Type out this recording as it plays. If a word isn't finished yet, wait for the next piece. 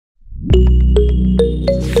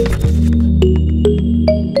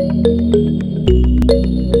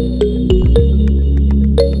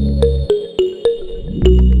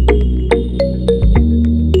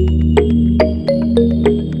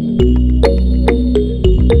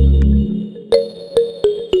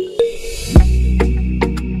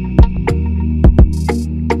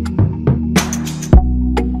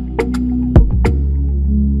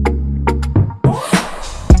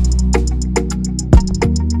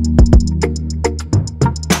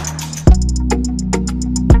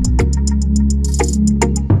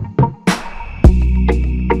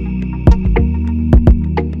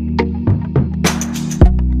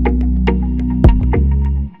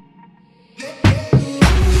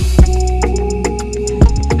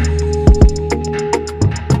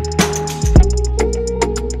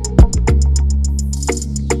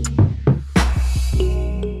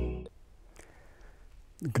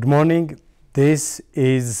morning. This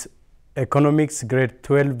is Economics Grade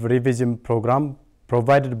 12 Revision Program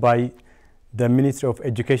provided by the Ministry of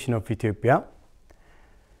Education of Ethiopia.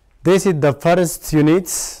 This is the first unit,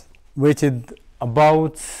 which is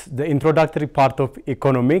about the introductory part of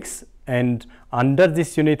economics, and under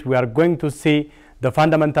this unit we are going to see the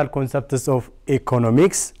fundamental concepts of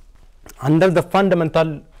economics. Under the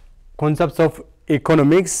fundamental concepts of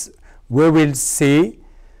economics, we will see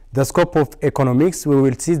the scope of economics, we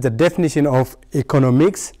will see the definition of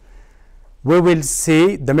economics, we will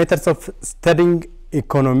see the methods of studying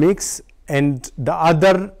economics, and the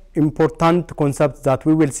other important concepts that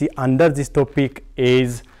we will see under this topic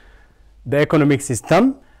is the economic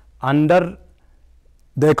system. Under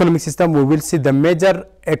the economic system, we will see the major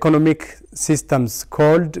economic systems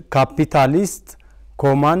called capitalist,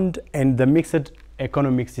 command, and the mixed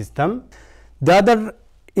economic system. The other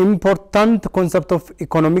important concept of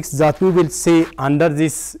economics that we will see under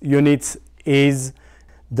this unit is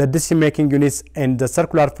the decision-making units and the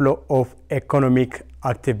circular flow of economic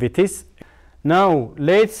activities. Now,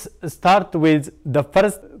 let's start with the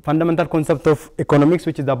first fundamental concept of economics,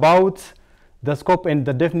 which is about the scope and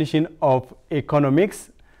the definition of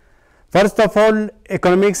economics. First of all,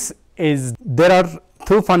 economics is, there are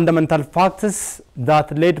two fundamental factors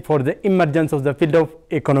that led for the emergence of the field of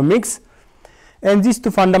economics. And these two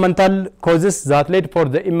fundamental causes that led for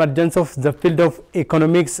the emergence of the field of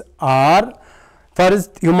economics are,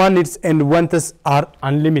 first, human needs and wants are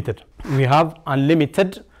unlimited. We have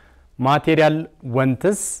unlimited material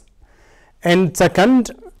wants. And second,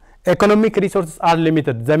 economic resources are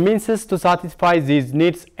limited. The means to satisfy these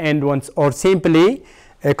needs and wants, or simply,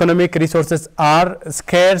 economic resources are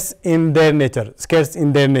scarce in their nature.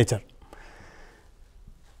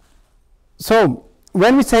 So,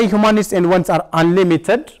 when we say human needs and wants are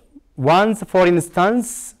unlimited, once, for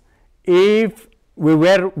instance, if we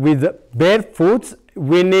were with barefoot,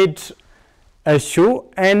 we need a shoe,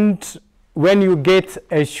 and when you get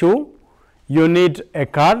a shoe, you need a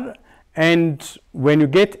car, and when you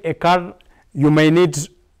get a car, you may need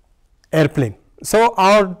airplane. So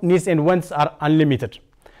our needs and wants are unlimited.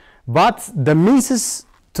 But the means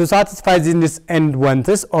to satisfy these needs and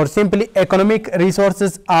wants, or simply economic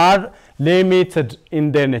resources, are limited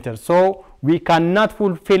in their nature. So we cannot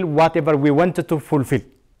fulfill whatever we wanted to fulfill.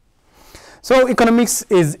 So economics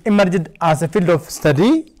is emerged as a field of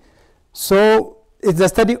study. So it's the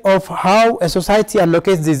study of how a society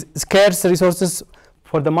allocates these scarce resources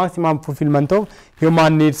for the maximum fulfillment of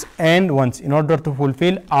human needs and wants. In order to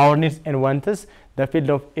fulfill our needs and wants, the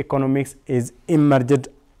field of economics is emerged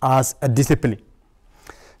as a discipline.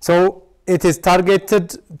 So it is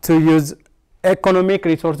targeted to use economic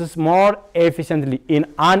resources more efficiently in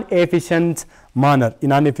an efficient manner.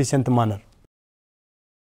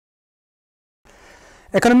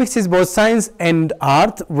 Economics is both science and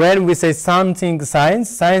art. When we say something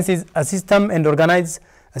science is a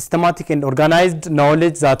systematic and organized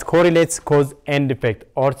knowledge that correlates cause and effect.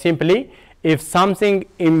 Or simply, if something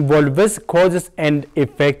involves causes and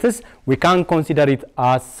effects, we can consider it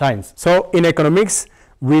as science. So in economics,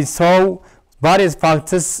 we saw various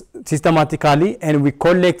factors systematically, and we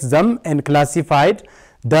collect them and classified.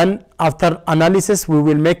 Then after analysis, we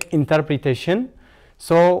will make interpretation.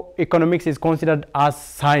 So economics is considered as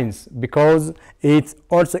science because it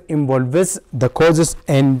also involves the causes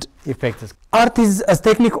and effects. Art is a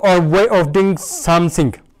technique or way of doing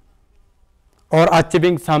something or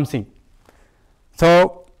achieving something.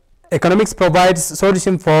 So economics provides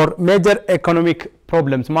solution for major economic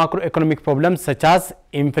problems, macroeconomic problems such as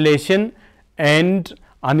inflation and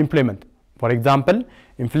unemployment. For example,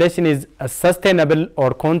 inflation is a sustainable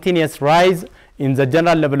or continuous rise in the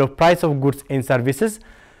general level of price of goods and services.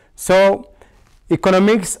 So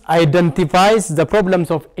economics identifies the problems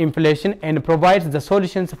of inflation and provides the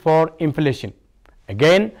solutions for inflation.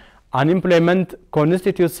 Again, unemployment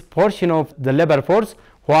constitutes a portion of the labor force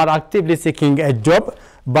who are actively seeking a job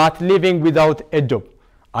but living without a job.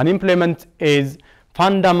 Unemployment is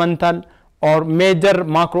fundamental or major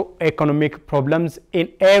macroeconomic problems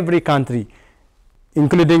in every country,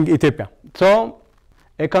 including Ethiopia. So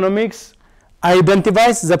economics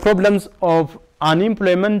identifies the problems of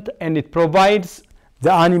unemployment and it provides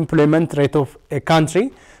the unemployment rate of a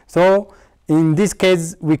country. So in this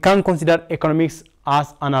case, we can consider economics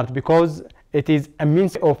as an art because it is a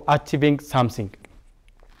means of achieving something.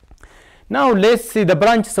 Now let's see the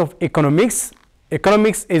branches of economics.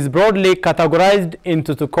 Economics is broadly categorized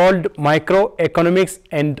into two called microeconomics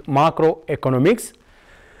and macroeconomics.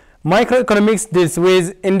 Microeconomics deals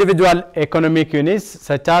with individual economic units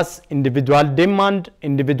such as individual demand,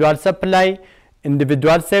 individual supply,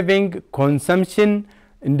 individual saving, consumption,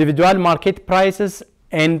 individual market prices,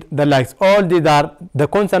 and the likes. All these are the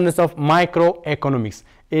concerns of microeconomics.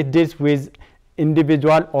 It deals with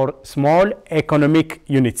individual or small economic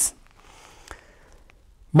units.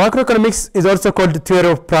 Macroeconomics is also called theory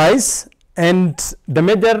of price, and the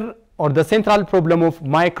major or the central problem of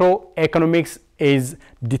microeconomics is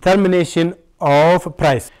determination of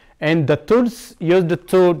price. And the tools used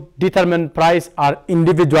to determine price are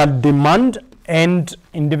individual demand and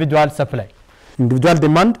individual supply. Individual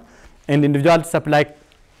demand and individual supply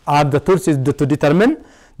are the tools used to determine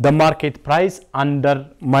the market price under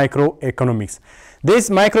microeconomics. This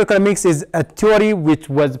microeconomics is a theory which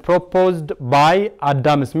was proposed by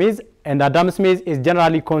Adam Smith, and Adam Smith is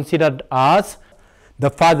generally considered as the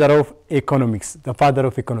father of economics. The father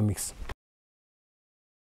of economics.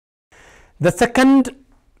 The second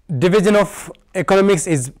division of economics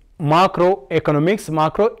is macroeconomics.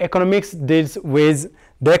 Macroeconomics deals with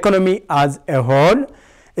the economy as a whole.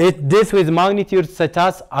 It deals with magnitudes such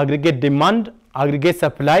as aggregate demand, aggregate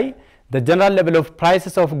supply, the general level of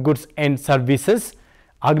prices of goods and services,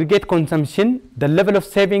 aggregate consumption, the level of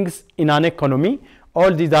savings in an economy.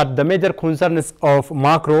 All these are the major concerns of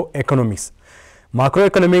macroeconomics.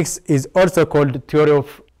 Macroeconomics is also called theory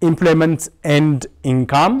of employment and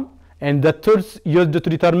income, and the tools used to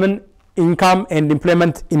determine income and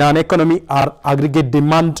employment in an economy are aggregate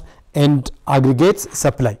demand and aggregate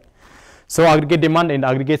supply. So aggregate demand and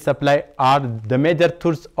aggregate supply are the major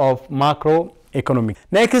tools of macroeconomics.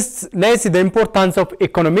 Next, let's see the importance of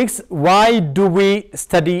economics. Why do we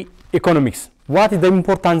study economics? What is the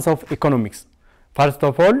importance of economics? First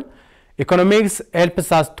of all, economics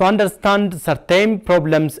helps us to understand certain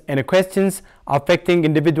problems and questions affecting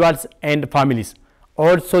individuals and families,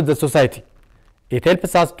 also the society. It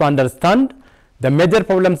helps us to understand the major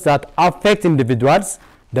problems that affect individuals,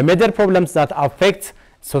 the major problems that affect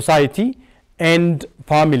society and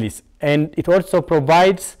families, and it also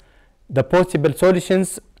provides the possible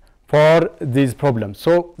solutions for these problems.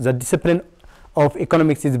 So the discipline of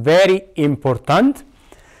economics is very important.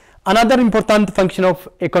 Another important function of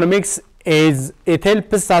economics is it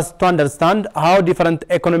helps us to understand how different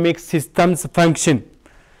economic systems function,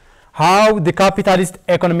 how the capitalist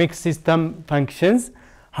economic system functions,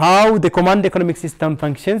 how the command economic system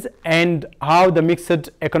functions, and how the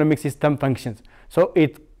mixed economic system functions. So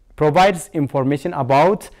it provides information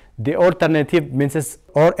about the alternative means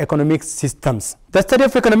or economic systems. The study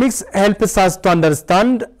of economics helps us to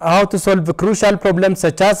understand how to solve crucial problems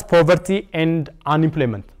such as poverty and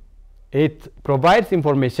unemployment. It provides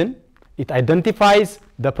information, it identifies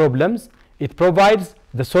the problems, it provides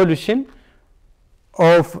the solution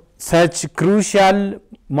of such crucial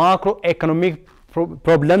macroeconomic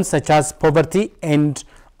problems such as poverty and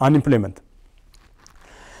unemployment.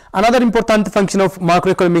 Another important function of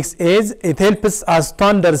macroeconomics is it helps us to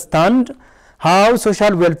understand how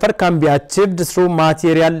social welfare can be achieved through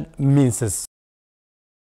material means.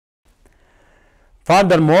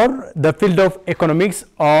 Furthermore, the field of economics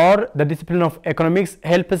or the discipline of economics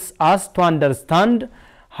helps us to understand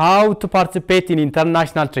how to participate in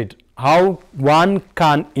international trade, how one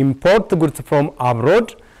can import goods from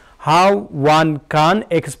abroad, how one can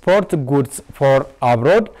export goods for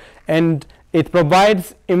abroad, and it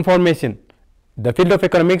provides information. The field of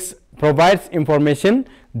economics provides information,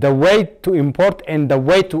 the way to import and the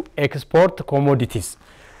way to export commodities.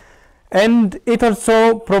 And it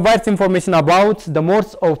also provides information about the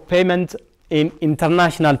modes of payment in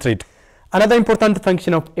international trade. Another important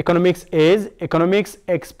function of economics is economics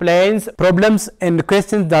explains problems and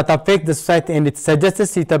questions that affect the society, and it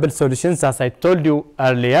suggests suitable solutions, as I told you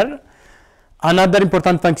earlier. Another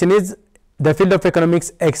important function is the field of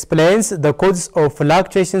economics explains the causes of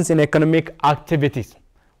fluctuations in economic activities.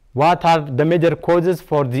 What are the major causes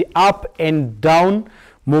for the up and down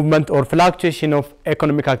movement or fluctuation of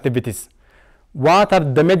economic activities? What are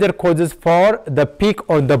the major causes for the peak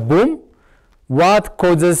or the boom? What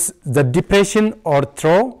causes the depression or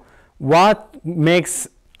trough? What makes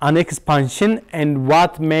an expansion and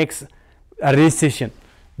what makes a recession?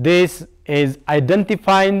 This is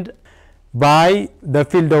identified by the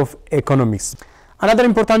field of economics. Another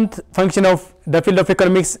important function of the field of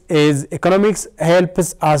economics is economics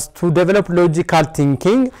helps us to develop logical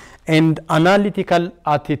thinking and analytical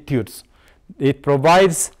attitudes. It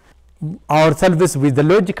provides ourselves with the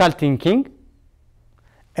logical thinking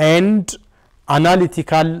and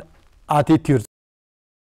analytical attitudes.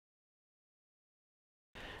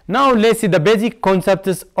 Now let's see the basic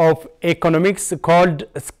concepts of economics called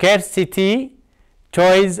scarcity,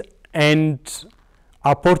 choice, and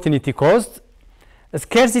opportunity cost.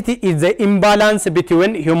 Scarcity is the imbalance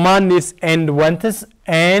between human needs and wants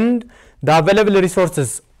and the available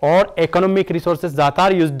resources or economic resources that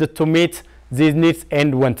are used to meet these needs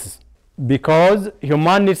and wants. Because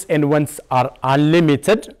human needs and wants are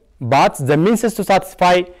unlimited, but the means to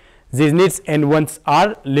satisfy these needs and wants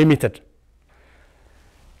are limited.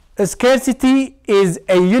 Scarcity is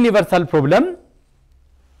a universal problem.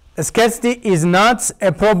 Scarcity is not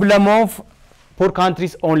a problem of poor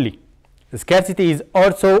countries only. Scarcity is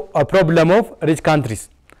also a problem of rich countries.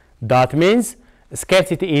 That means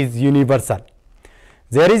scarcity is universal.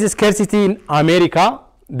 There is scarcity in America,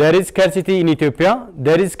 there is scarcity in Ethiopia,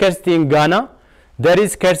 there is scarcity in Ghana, there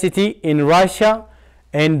is scarcity in Russia,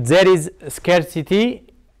 and there is scarcity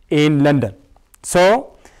in London.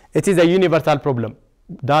 So it is a universal problem.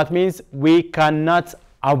 That means we cannot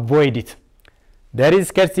avoid it. There is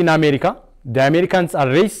scarcity in America. The Americans are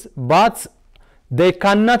rich, but they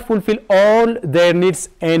cannot fulfill all their needs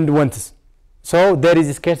and wants. So there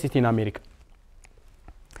is scarcity in America.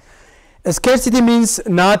 Scarcity means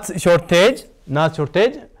not shortage,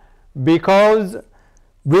 because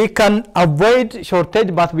we can avoid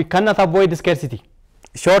shortage, but we cannot avoid scarcity.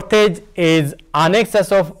 Shortage is an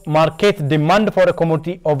excess of market demand for a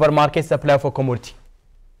commodity over market supply for commodity.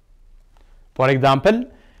 For example,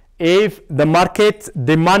 if the market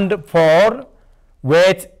demand for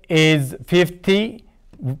wheat is 50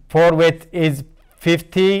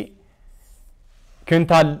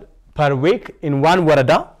 quintal per week in one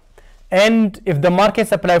warada, and if the market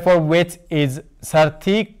supply for wheat is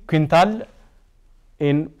 30 quintal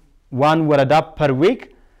in one warada per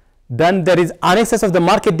week, then there is an excess of the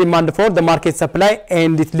market demand for the market supply,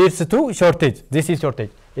 and it leads to shortage. This is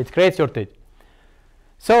shortage. It creates shortage.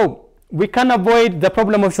 So we can avoid the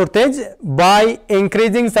problem of shortage by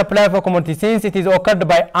increasing supply of a commodity, since it is occurred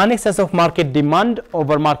by an excess of market demand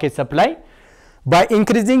over market supply. By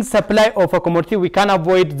increasing supply of a commodity, we can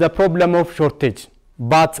avoid the problem of shortage,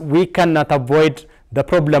 but we cannot avoid the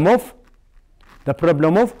problem of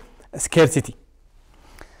scarcity.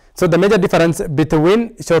 So the major difference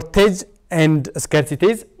between shortage and scarcity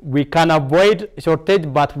is we can avoid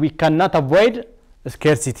shortage, but we cannot avoid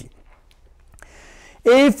scarcity.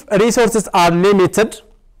 If resources are limited,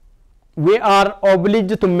 we are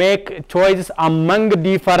obliged to make choices among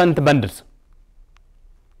different bundles.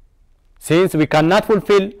 Since we cannot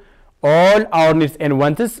fulfill all our needs and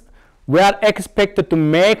wants, we are expected to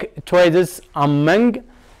make choices among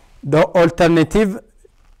the alternative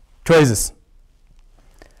choices.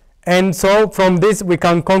 And so from this we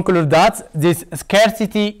can conclude that this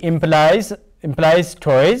scarcity implies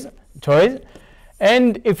choice.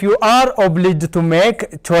 And if you are obliged to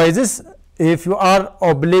make choices, you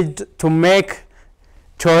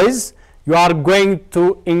are going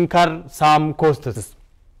to incur some costs.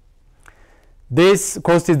 This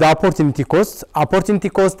cost is the opportunity cost. Opportunity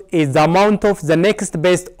cost is the amount of the next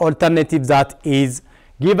best alternative that is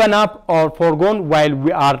given up or foregone while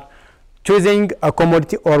we are choosing a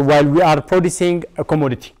commodity or while we are producing a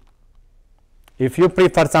commodity. If you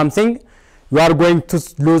prefer something, you are going to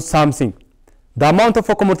lose something. The amount of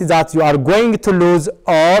a commodity that you are going to lose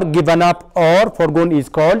or given up or foregone is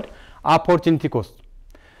called opportunity cost.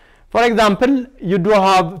 For example, you do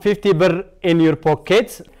have 50 birr in your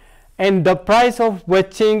pockets, and the price of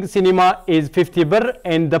watching cinema is 50 birr,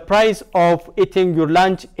 and the price of eating your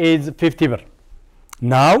lunch is 50 birr.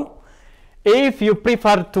 Now, if you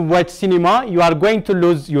prefer to watch cinema, you are going to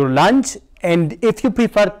lose your lunch, and if you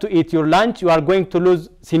prefer to eat your lunch, you are going to lose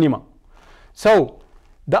cinema. So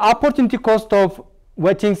the opportunity cost of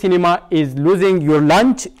watching cinema is losing your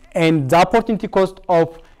lunch, and the opportunity cost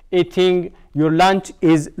of eating your lunch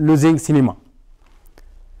is losing cinema.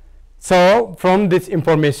 So from this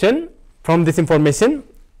information,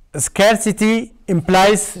 scarcity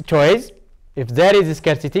implies choice. If there is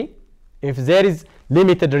scarcity, if there is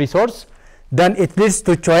limited resource, then it leads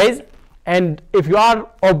to choice. And if you are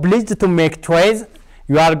obliged to make choice,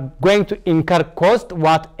 you are going to incur cost,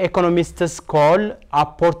 what economists call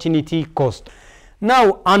opportunity cost.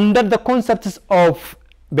 Now, under the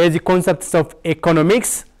basic concepts of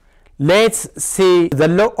economics, let's see the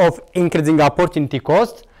law of increasing opportunity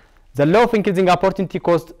cost. The law of increasing opportunity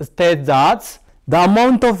cost states that the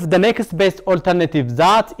amount of the next best alternative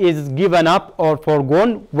that is given up or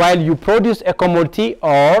foregone while you produce a commodity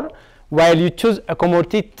or while you choose a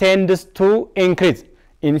commodity tends to increase.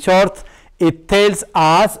 In short, it tells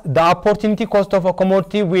us the opportunity cost of a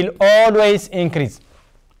commodity will always increase.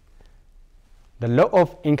 The law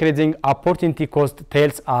of increasing opportunity cost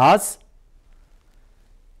tells us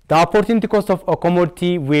the opportunity cost of a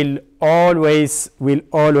commodity will always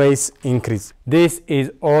increase. This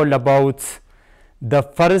is all about the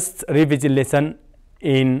first revision lesson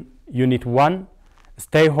in Unit 1.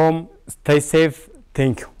 Stay home, Stay safe.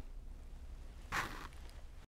 Thank you.